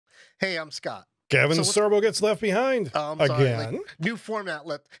Hey, I'm Scott. Kevin So Sorbo gets left behind I'm sorry, again. new format.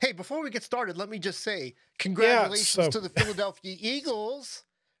 Hey, before we get started, let me just say Yeah, congratulations so to the Philadelphia Eagles,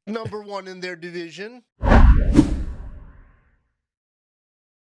 #1 in their division.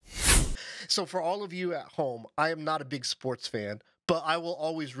 So for all of you at home, I am not a big sports fan, but I will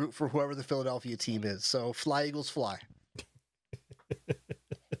always root for whoever the Philadelphia team is. So fly, Eagles, fly.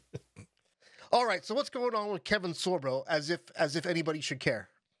 All right, so what's going on with Kevin Sorbo? As if anybody should care.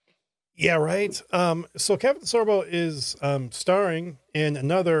 yeah, right. So Kevin Sorbo is starring in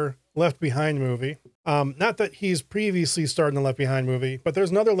another Left Behind movie. Not that he's previously starred in the Left Behind movie, but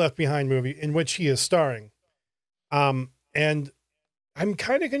there's another Left Behind movie in which he is starring. And I'm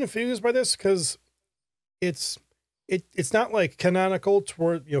kind of confused by this because it's not like canonical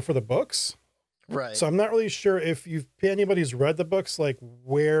toward for the books. Right. So I'm not really sure if anybody's read the books, like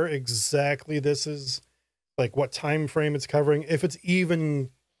where exactly this is, like what time frame it's covering, if it's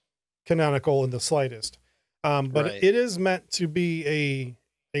even canonical in the slightest. But Right. it is meant to be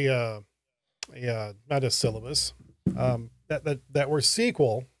not a syllabus, that were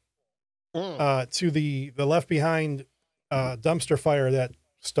sequel to the Left Behind dumpster fire that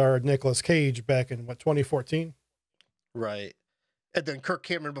starred Nicolas Cage back in 2014. Right. And then Kirk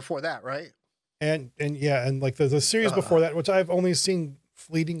Cameron before that, right? And yeah, and like the series before that, which I've only seen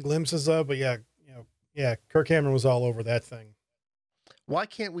fleeting glimpses of, but yeah, Kirk Cameron was all over that thing. Why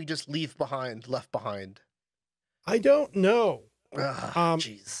can't we just leave behind, left behind? I don't know.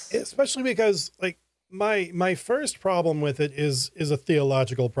 Jeez. Especially because like my first problem with it is a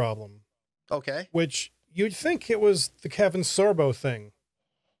theological problem, Okay. which you'd think it was the Kevin Sorbo thing.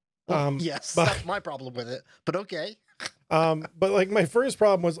 Yes, but that's my problem with it. But okay. but like my first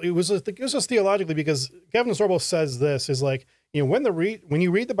problem was it was just theologically, because Kevin Sorbo says this is like, when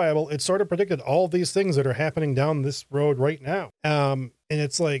you read the Bible, it sort of predicted all these things that are happening down this road right now. And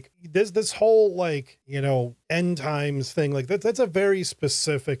it's like this whole like, end times thing, like that's a very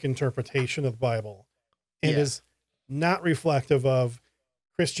specific interpretation of the Bible and is not reflective of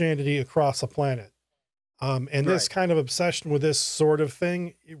Christianity across the planet. And this kind of obsession with this sort of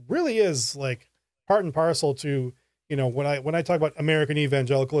thing, it really is like part and parcel to, when I talk about American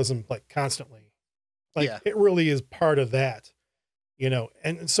evangelicalism, like constantly, like it really is part of that,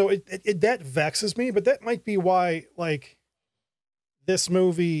 and so that vexes me, but that might be why, like, this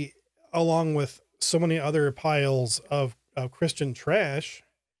movie, along with so many other piles of Christian trash,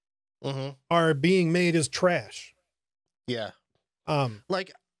 are being made as trash. Yeah.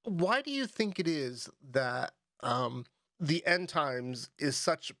 Like, why do you think it is that the end times is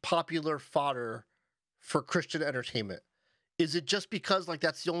such popular fodder for Christian entertainment? Is it just because like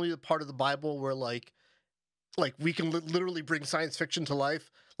that's the only part of the Bible where like we can literally bring science fiction to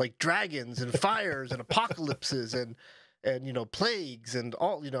life, like dragons and fires and apocalypses and plagues and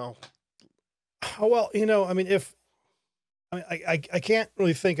all, Oh, well, I mean, I can't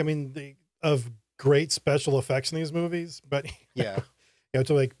really think, of great special effects in these movies, but Yeah.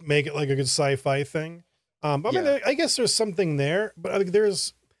 to like make it like a good sci-fi thing. But I mean, I guess there's something there, but I think there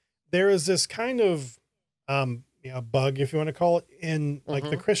is this kind of bug, if you want to call it, in like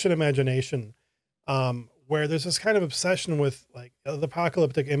the Christian imagination, where there's this kind of obsession with like the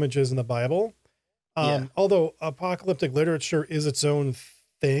apocalyptic images in the Bible. Although apocalyptic literature is its own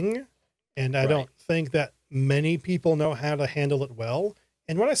thing, and I don't think that many people know how to handle it well.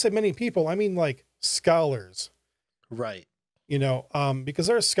 And when I say many people, I mean like scholars. Right. Because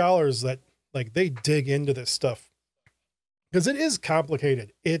there are scholars that like they dig into this stuff because it is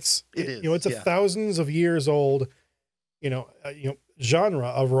complicated. It is, it's a thousands of years old, genre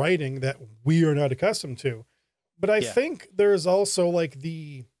of writing that we are not accustomed to. But I think there's also like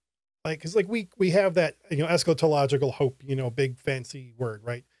because like we have that, eschatological hope, big fancy word,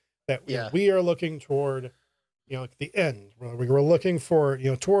 right? That we are looking toward, like the end. We were looking for,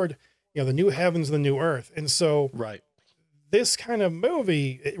 toward, the new heavens, the new earth. And so this kind of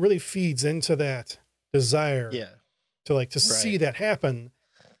movie, it really feeds into that desire to see that happen.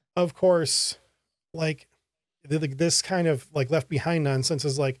 Of course, like this kind of like Left Behind nonsense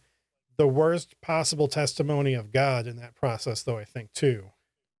is like the worst possible testimony of God in that process, though, I think too.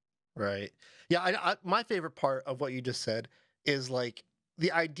 Right. Yeah. My favorite part of what you just said is like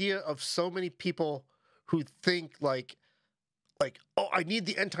the idea of so many people who think like, oh, I need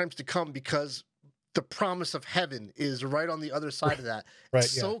the end times to come because the promise of heaven is right on the other side of that.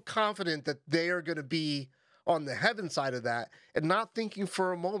 So confident that they are going to be on the heaven side of that, and not thinking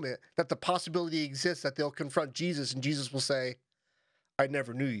for a moment that the possibility exists that they'll confront Jesus and Jesus will say, I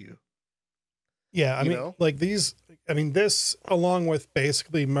never knew you. Yeah, I mean, like this, along with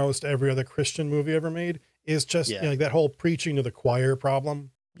basically most every other Christian movie ever made, is just like that whole preaching to the choir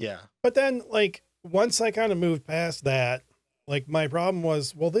problem. Yeah. But then, like, once I kind of moved past that, like, my problem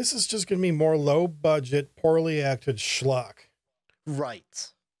was, well, this is just going to be more low budget, poorly acted schlock.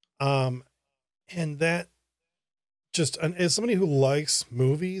 Right. Um, and that just, and as somebody who likes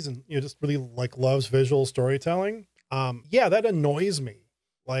movies and, just really like loves visual storytelling, yeah, that annoys me.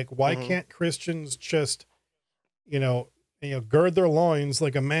 Like, why Hmm. can't Christians just, you know, gird their loins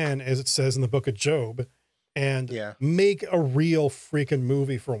like a man, as it says in the book of Job, and Yeah. make a real freaking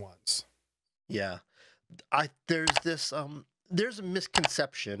movie for once? Yeah. There's a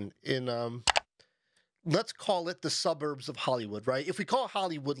misconception in let's call it the suburbs of Hollywood, right? If we call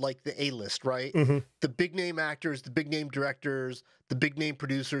Hollywood like the A-list, right? Mm-hmm. The big name actors, the big name directors, the big name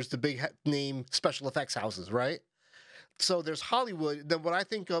producers, the big name special effects houses, right? So there's Hollywood. Then what I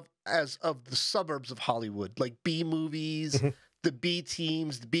think of as of the suburbs of Hollywood, like B movies, Mm-hmm. the B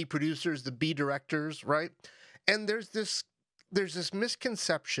teams, the B producers, the B directors, right? And there's this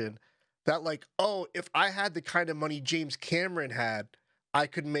misconception that like, oh, if I had the kind of money James Cameron had, I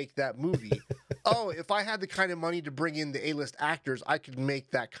could make that movie. Oh, if I had the kind of money to bring in the A-list actors, I could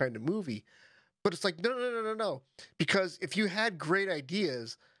make that kind of movie. But it's like, no, no, no, no, no. Because if you had great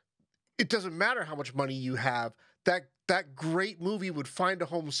ideas, it doesn't matter how much money you have. That great movie would find a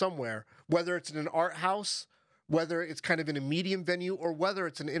home somewhere, whether it's in an art house, whether it's kind of in a medium venue, or whether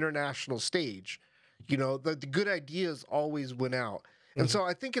it's an international stage. The good ideas always win out. And Mm-hmm. so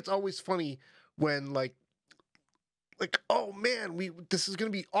I think it's always funny when like oh man, this is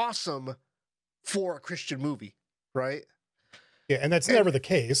going to be awesome for a Christian movie, right? Yeah, and that's And never the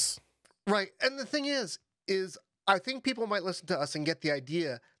case. right, and the thing is I think people might listen to us and get the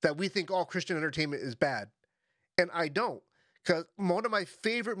idea that we think all Christian entertainment is bad, and I don't, because one of my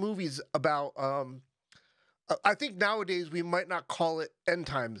favorite movies about I think nowadays we might not call it end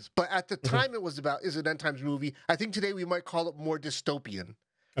times, but at the Mm-hmm. time it was about is an end times movie. I think today we might call it more dystopian,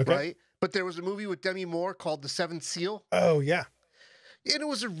 Okay. right? But there was a movie with Demi Moore called The Seventh Seal, Oh yeah. and it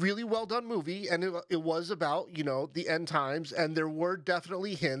was a really well done movie, and it was about the end times, and there were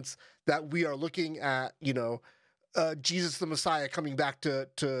definitely hints that we are looking at Jesus the Messiah coming back to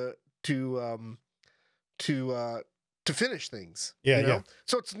finish things. Yeah, yeah.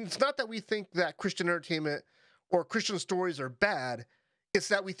 So it's not that we think that Christian entertainment or Christian stories are bad, it's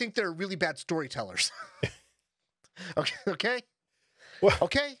that we think they're really bad storytellers. Okay, okay, Well,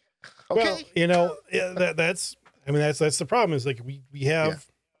 okay, well, okay. yeah, that's I mean that's the problem is like we Yeah.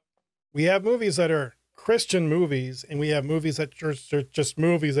 have movies that are Christian movies, and we have movies that are just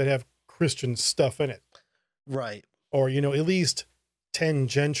movies that have Christian stuff in it, Right. or at least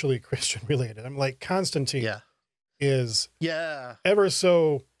tangentially Christian related. I'm like Constantine Yeah. is Yeah. ever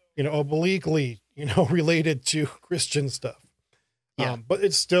so obliquely related to Christian stuff. Yeah. But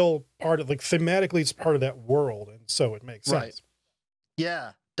it's still part of, like, thematically it's part of that world, and so it makes sense. Right.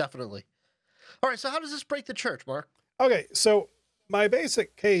 Yeah, definitely. All right, so how does this break the church, Mark? Okay, so my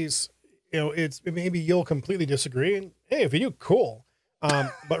basic case, it's maybe you'll completely disagree, and hey, if you do, cool.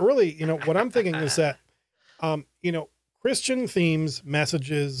 But really, what I'm thinking is that, Christian themes,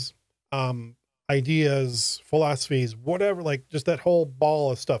 messages, ideas, philosophies, whatever, like just that whole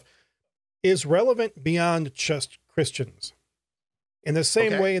ball of stuff is relevant beyond just Christians. In the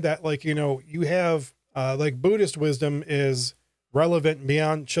same Okay. way that, like, you have, like, Buddhist wisdom is relevant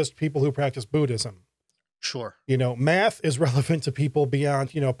beyond just people who practice Buddhism. Sure. Math is relevant to people beyond,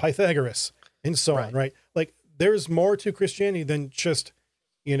 Pythagoras and so on, right? Like, there's more to Christianity than just,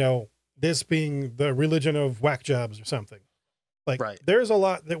 this being the religion of whack jobs or something. Like, Right. there's a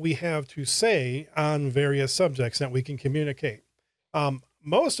lot that we have to say on various subjects that we can communicate.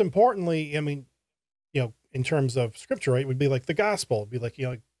 Most importantly, I mean, in terms of scripture, right, would be like the gospel, it'd be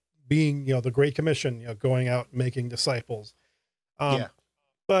like, being, the Great Commission, going out and making disciples. Yeah.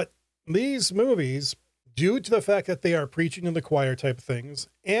 But these movies, due to the fact that they are preaching to the choir type of things,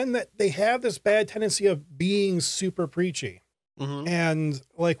 and that they have this bad tendency of being super preachy. Mm-hmm. And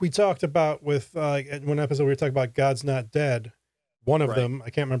like we talked about with in one episode, we were talking about God's Not Dead. One of Right. them, I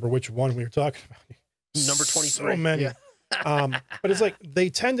can't remember which one we were talking about. Number 23. So many. Yeah. But it's like they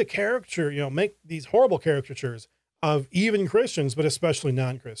tend to caricature, make these horrible caricatures of even Christians, but especially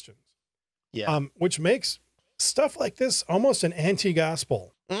non-Christians. Yeah. Which makes stuff like this almost an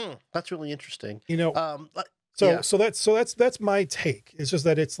anti-gospel. That's really interesting. Like- So that's my take. It's just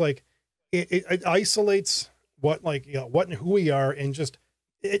that it's like it isolates what, like, what and who we are, and just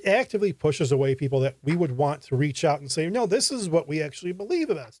it actively pushes away people that we would want to reach out and say, no, this is what we actually believe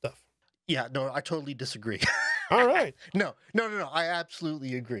about stuff. yeah, no, I totally disagree. All right. No. I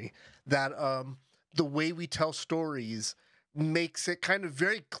absolutely agree that the way we tell stories makes it kind of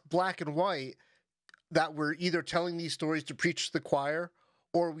very black and white that we're either telling these stories to preach to the choir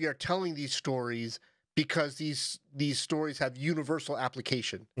or we are telling these stories because these stories have universal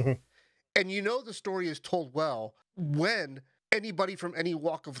application. Mhm. And you know the story is told well when anybody from any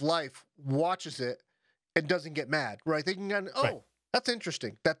walk of life watches it and doesn't get mad, right? They can go, Right. oh, that's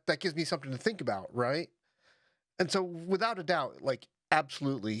interesting. That gives me something to think about, right? And so without a doubt, like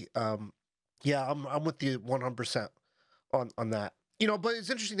absolutely, yeah, I'm with you 100% on that. You know, but it's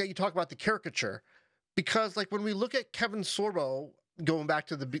interesting that you talk about the caricature because like when we look at Kevin Sorbo, going back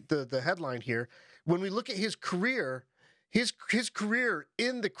to the headline here, when we look at his career, his career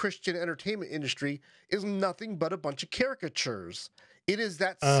in the Christian entertainment industry is nothing but a bunch of caricatures. It is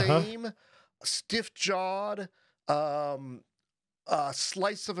that Uh-huh. same stiff-jawed,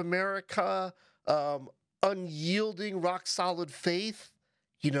 slice of America, um, unyielding, rock solid faith,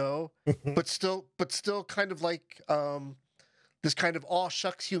 you know, but still kind of like this kind of all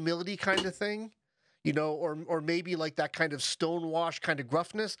shucks humility kind of thing, you know, or maybe like that kind of stonewash kind of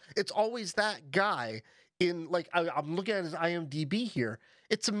gruffness. It's always that guy in like I'm looking at his IMDb here.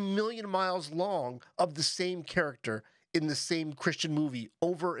 It's a million miles long of the same character in the same Christian movie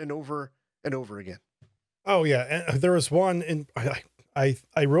over and over and over again. Oh yeah, and there was one, and I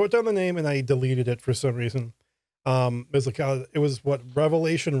wrote down the name and I deleted it for some reason. It was like it was what,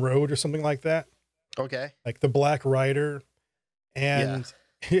 Revelation Road or something like that, Okay. like the Black Rider, Yeah. and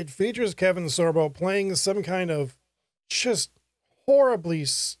it features Kevin Sorbo playing some kind of just horribly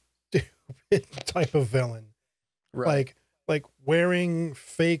stupid type of villain, Right. like wearing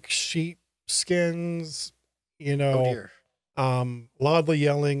fake sheep skins, you Oh know, dear. loudly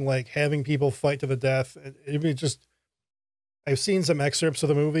yelling, like having people fight to the death. It just, I've seen some excerpts of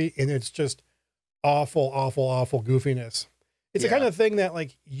the movie and it's just awful, awful, awful goofiness. It's the kind Yeah. of thing that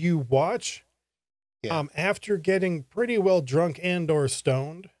like you watch Yeah. after getting pretty well drunk and or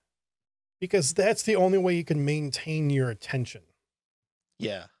stoned, because that's the only way you can maintain your attention.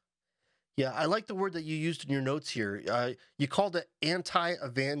 Yeah. Yeah. I like the word that you used in your notes here. You called it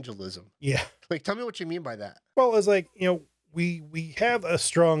anti-evangelism. Yeah. Like, tell me what you mean by that. Well, it's like, you know, we have a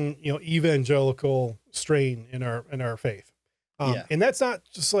strong, you know, evangelical strain in our faith. Yeah. And that's not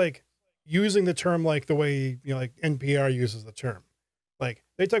just like using the term like the way, you know, like NPR uses the term. Like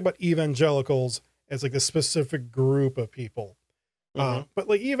they talk about evangelicals as like a specific group of people. Mhm. But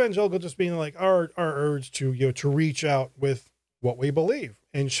like evangelical just being like our urge to, you know, to reach out with what we believe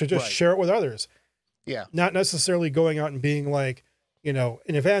and should just Right. share it with others. Yeah. Not necessarily going out and being like, you know,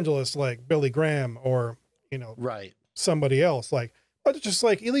 an evangelist like Billy Graham or, you know, Right. somebody else, like, but just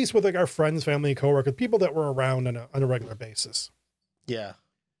like at least with like our friends, family, coworkers, people that were around on a regular basis. Yeah.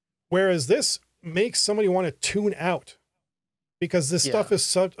 Whereas this makes somebody want to tune out because this Yeah. stuff is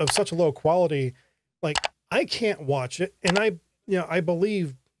such a low quality. Like I can't watch it, and I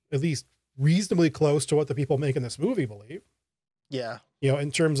believe at least reasonably close to what the people making this movie believe. Yeah. You know,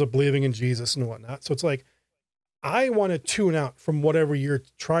 in terms of believing in Jesus and whatnot. So it's like I want to tune out from whatever you're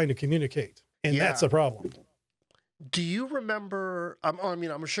trying to communicate, and that's Yeah. a problem. Do you remember? I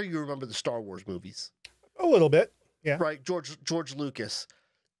mean, I'm sure you remember the Star Wars movies, A little bit, yeah. right? George Lucas,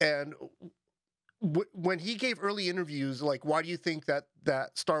 and when he gave early interviews, like, why do you think that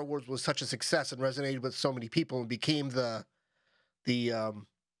Star Wars was such a success and resonated with so many people and became the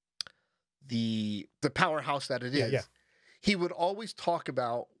the powerhouse that it is? Yeah. He would always talk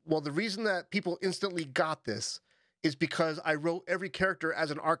about, well, the reason that people instantly got this is because I wrote every character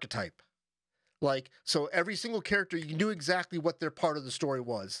as an archetype. Like, so every single character, you knew exactly what their part of the story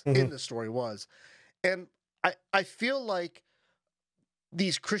was, in the story was. And I feel like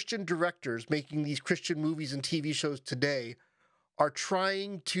these Christian directors making these Christian movies and TV shows today are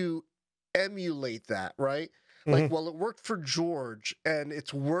trying to emulate that, right? Like, well, it worked for George and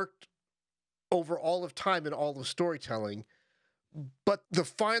it's worked over all of time and all of storytelling. But the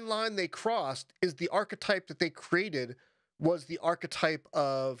fine line they crossed is the archetype that they created was the archetype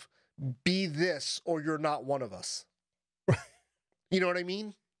of be this or you're not one of us. You know what I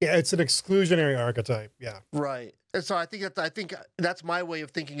mean? Yeah, it's an exclusionary archetype. Yeah. Right. And so I think that's my way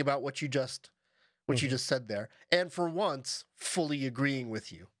of thinking about what you just said there. And for once, fully agreeing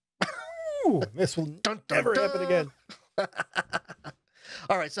with you. Ooh, this will Dun, dun, never happen again.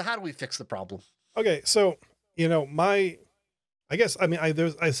 All right, so how do we fix the problem? Okay, so you know, I guess I mean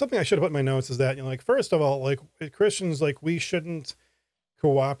there's something I should have put in my notes is that, you know, like first of all, like Christians, like we shouldn't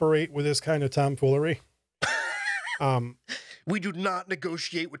cooperate with this kind of tomfoolery. We do not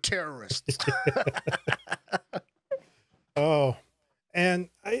negotiate with terrorists. Oh, and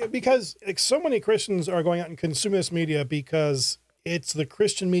because like so many Christians are going out and consuming this media because it's the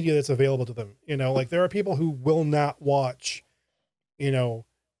Christian media that's available to them. You know, like there are people who will not watch, you know,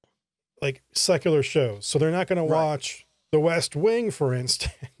 like secular shows, so they're not going to Right. watch The West Wing, for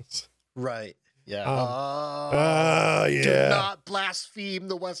instance. Right. Yeah. Do Yeah. not blaspheme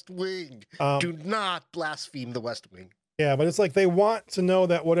the West Wing. Do not blaspheme the West Wing. Yeah, but it's like they want to know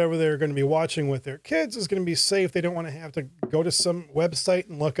that whatever they're going to be watching with their kids is going to be safe. They don't want to have to go to some website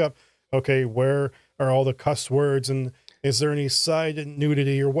and look up, okay, where are all the cuss words and is there any side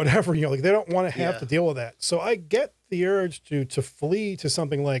nudity or whatever, you know, like they don't want to have to deal with that. So I get the urge to flee to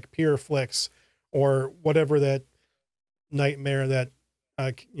something like Pure Flix or whatever that nightmare that,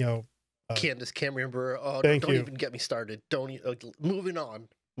 you know, Candace can't remember. Oh, thank don't you. even get me started. Don't moving on.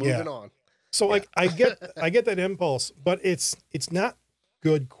 Moving on. So like I get that impulse, but it's not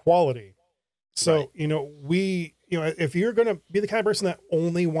good quality. So, you know, if you're going to be the kind of person that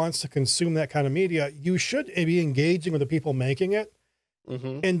only wants to consume that kind of media, you should be engaging with the people making it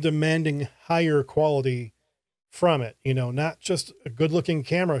and demanding higher quality from it, you know, not just good looking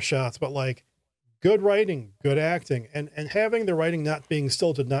camera shots, but like good writing, good acting, and having the writing not being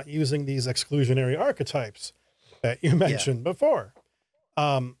stilted, not using these exclusionary archetypes that you mentioned before.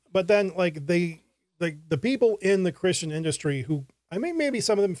 But then like the people in the Christian industry who, I mean, maybe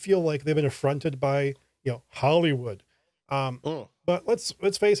some of them feel like they've been affronted by, you know, Hollywood. But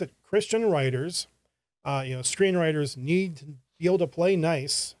let's face it, Christian writers, you know, screenwriters need to be able to play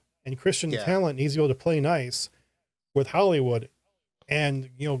nice, and Christian talent needs to be able to play nice with Hollywood and,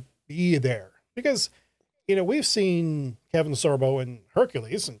 you know, be there. Because, you know, we've seen Kevin Sorbo in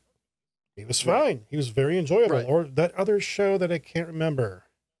Hercules and he was fine. He was very enjoyable. Or that other show that I can't remember.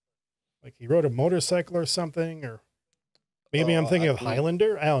 Like he rode a motorcycle or something, or maybe I'm thinking of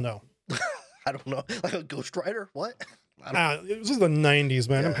Highlander. I don't know. I don't know. Like a Ghost Rider? What? It was the 90s,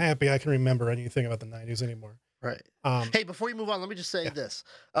 man. I'm happy I can remember anything about the 90s anymore. Right. Hey, before you move on, let me just say this.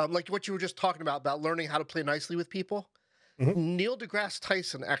 Like what you were just talking about learning how to play nicely with people. Neil deGrasse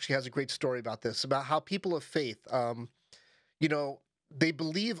Tyson actually has a great story about this, about how people of faith, you know, they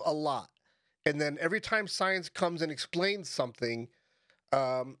believe a lot. And then every time science comes and explains something,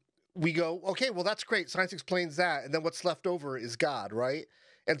 we go, okay, well, that's great. Science explains that. And then what's left over is God, right?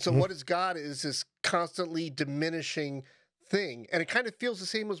 And so what is God is this constantly diminishing thing. And it kind of feels the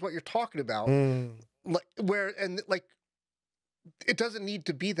same as what you're talking about. Like like it doesn't need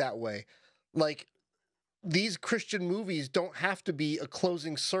to be that way. Like these Christian movies don't have to be a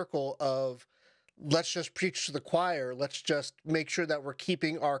closing circle of let's just preach to the choir. Let's just make sure that we're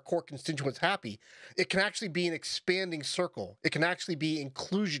keeping our core constituents happy. It can actually be an expanding circle. It can actually be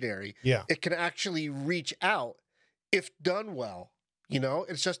inclusionary. Yeah. It can actually reach out if done well. You know,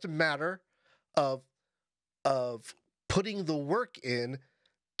 it's just a matter of putting the work in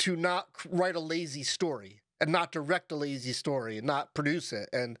to not write a lazy story and not direct a lazy story and not produce it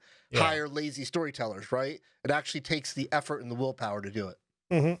and hire lazy storytellers, right? It actually takes the effort and the willpower to do it.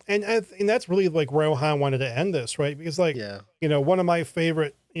 And that's really like where Rohan wanted to end this, right? Because like, you know, one of my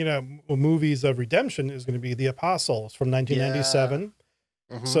favorite, you know, movies of redemption is going to be The Apostles from 1997.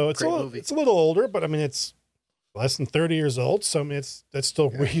 So it's a little older, but I mean, it's less than 30 years old. So I mean, that's still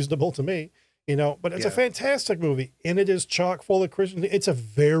reasonable to me, you know, but it's a fantastic movie and it is chock full of Christian. It's a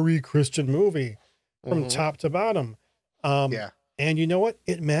very Christian movie from top to bottom. And you know what?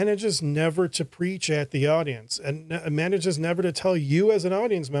 It manages never to preach at the audience, and it manages never to tell you as an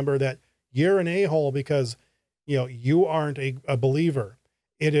audience member that you're an a-hole because, you know, you aren't a believer.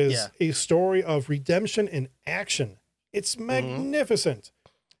 It is a story of redemption in action. It's magnificent.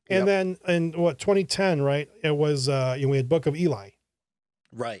 And then in 2010, right? It was, you know, we had Book of Eli.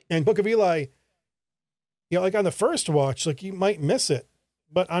 Right. And Book of Eli, you know, like on the first watch, like you might miss it,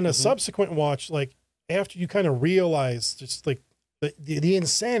 but on a subsequent watch, like after you kind of realize just like the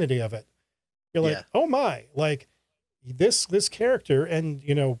insanity of it, you're like, oh my, like this character, and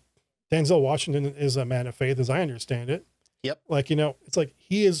you know, Denzel Washington is a man of faith, as I understand it. Like, you know, it's like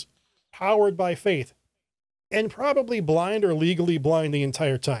he is powered by faith and probably blind or legally blind the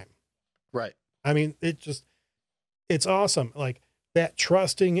entire time. Right. I mean, it's awesome. Like that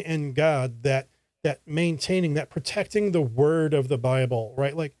trusting in God, that maintaining, that protecting the word of the Bible,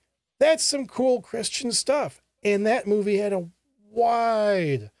 right? Like that's some cool Christian stuff. And that movie had a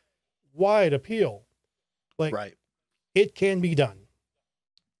wide appeal. Like it can be done.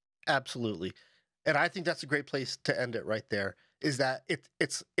 Absolutely. And I think that's a great place to end it right there, is that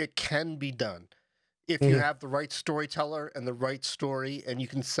it can be done. If you have the right storyteller and the right story and you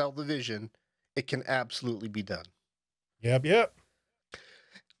can sell the vision, it can absolutely be done. Yep.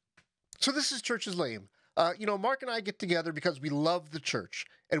 So this is Church is Lame. You know, Mark and I get together because we love the church,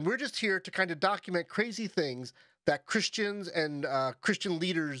 and we're just here to kind of document crazy things that Christians and Christian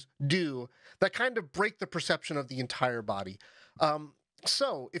leaders do that kind of break the perception of the entire body.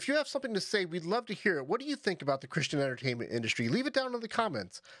 So, if you have something to say, we'd love to hear it. What do you think about the Christian entertainment industry? Leave it down in the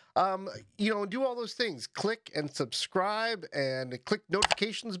comments. Do all those things. Click and subscribe and click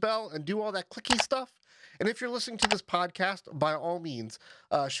notifications bell and do all that clicky stuff. And if you're listening to this podcast, by all means,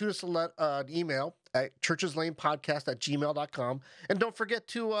 shoot us an email at churcheslanepodcast@gmail.com. And don't forget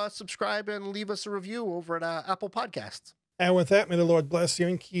to subscribe and leave us a review over at Apple Podcasts. And with that, may the Lord bless you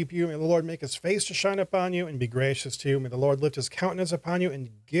and keep you. May the Lord make his face to shine upon you and be gracious to you. May the Lord lift his countenance upon you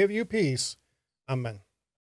and give you peace. Amen.